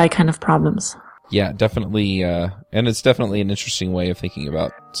AI kind of problems. Yeah, definitely. And it's definitely an interesting way of thinking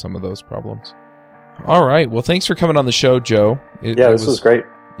about some of those problems. All right. Well, thanks for coming on the show, Joe. This was great.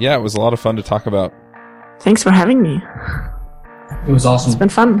 Yeah, it was a lot of fun to talk about. Thanks for having me. It was awesome. It's been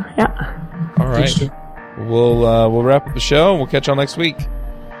fun. Yeah. All right. We'll wrap up the show and we'll catch y'all next week.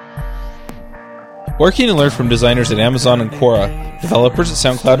 Working and learn from designers at Amazon and Quora, developers at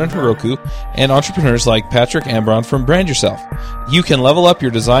SoundCloud and Heroku, and entrepreneurs like Patrick Ambron from Brand Yourself. You can level up your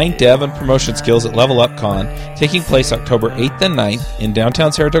design, dev, and promotion skills at Level Up Con, taking place October 8th and 9th in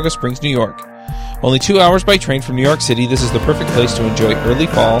downtown Saratoga Springs, New York. Only 2 hours by train from New York City, this is the perfect place to enjoy early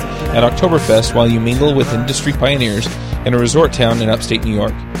fall and Oktoberfest while you mingle with industry pioneers in a resort town in upstate New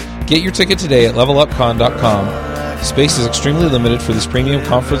York. Get your ticket today at levelupcon.com. Space is extremely limited for this premium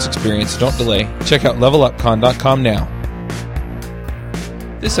conference experience. Don't delay. Check out levelupcon.com now.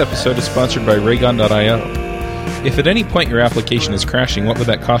 This episode is sponsored by Raygun.io. If at any point your application is crashing, what would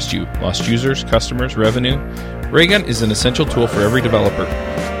that cost you? Lost users, customers, revenue? Raygun is an essential tool for every developer.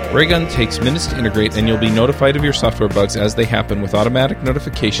 Raygun takes minutes to integrate, and you'll be notified of your software bugs as they happen with automatic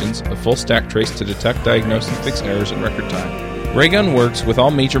notifications, a full stack trace to detect, diagnose, and fix errors in record time. Raygun works with all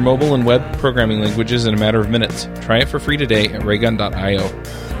major mobile and web programming languages in a matter of minutes. Try it for free today at raygun.io.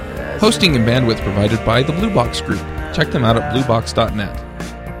 Hosting and bandwidth provided by the Blue Box Group. Check them out at bluebox.net.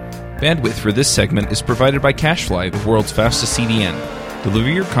 Bandwidth for this segment is provided by CacheFly, the world's fastest CDN. Deliver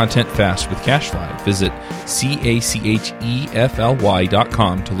your content fast with CacheFly. Visit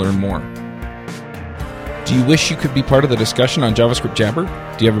CACHEFLY.com to learn more. Do you wish you could be part of the discussion on JavaScript Jabber?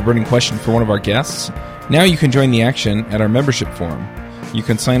 Do you have a burning question for one of our guests? Now you can join the action at our membership forum. You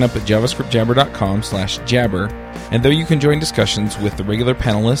can sign up at javascriptjabber.com/jabber, and there you can join discussions with the regular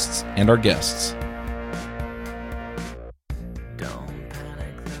panelists and our guests.